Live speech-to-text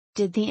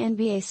Did the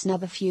NBA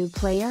snub a few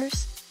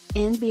players?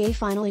 NBA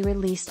finally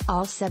released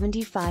all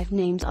 75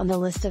 names on the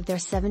list of their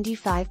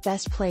 75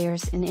 best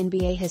players in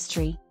NBA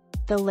history.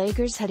 The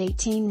Lakers had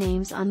 18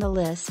 names on the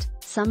list,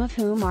 some of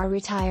whom are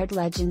retired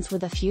legends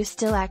with a few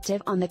still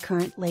active on the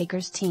current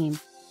Lakers team.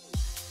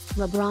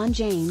 LeBron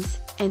James,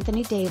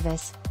 Anthony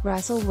Davis,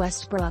 Russell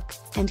Westbrook,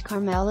 and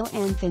Carmelo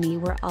Anthony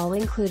were all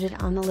included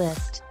on the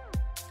list.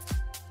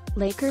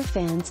 Laker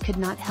fans could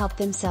not help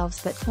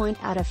themselves but point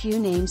out a few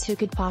names who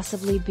could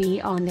possibly be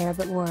on there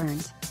but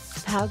weren't.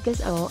 Pau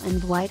Gasol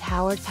and Dwight.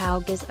 Pau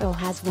Gasol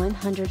has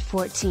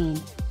 114.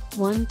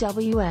 1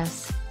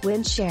 WS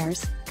win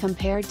shares,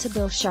 compared to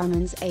Bill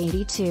Sharman's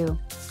 82.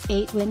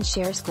 8 win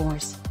share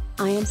scores.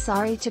 I am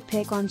sorry to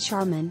pick on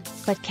Sharman,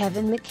 but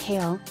Kevin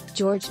McHale,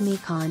 George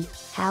Mikan,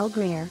 Hal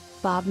Greer,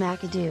 Bob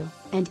McAdoo,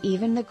 and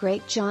even the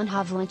great John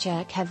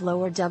Havlicek have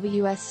lower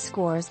WS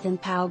scores than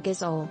Pau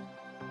Gasol.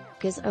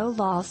 Gasol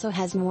also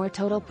has more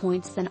total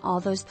points than all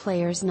those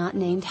players not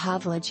named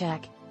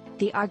Havlicek.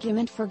 The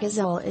argument for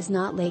Gasol is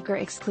not Laker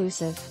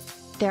exclusive.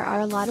 There are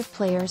a lot of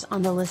players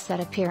on the list that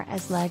appear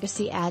as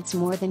legacy adds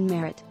more than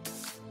merit.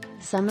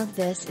 Some of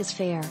this is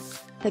fair.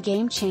 The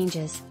game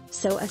changes,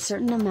 so a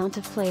certain amount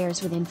of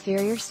players with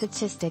inferior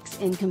statistics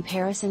in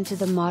comparison to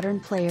the modern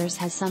players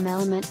has some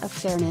element of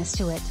fairness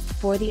to it.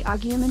 For the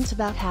argument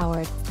about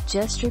Howard,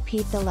 just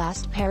repeat the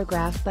last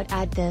paragraph but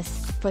add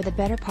this: for the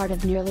better part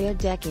of nearly a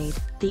decade,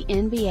 the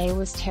NBA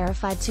was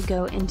terrified to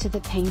go into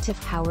the paint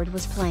if Howard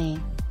was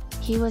playing.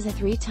 He was a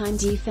 3-time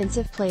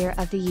Defensive Player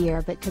of the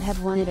Year but could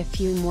have won it a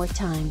few more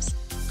times.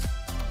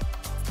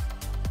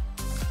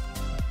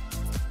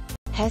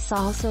 He's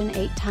also an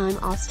 8-time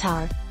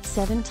All-Star,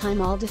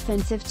 7-time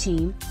All-Defensive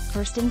Team,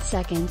 1st and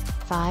 2nd,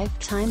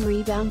 5-time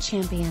rebound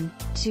champion,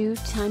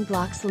 2-time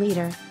blocks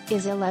leader,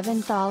 is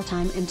 11th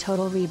all-time in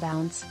total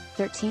rebounds,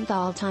 13th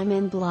all-time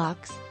in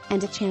blocks,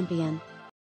 and a champion.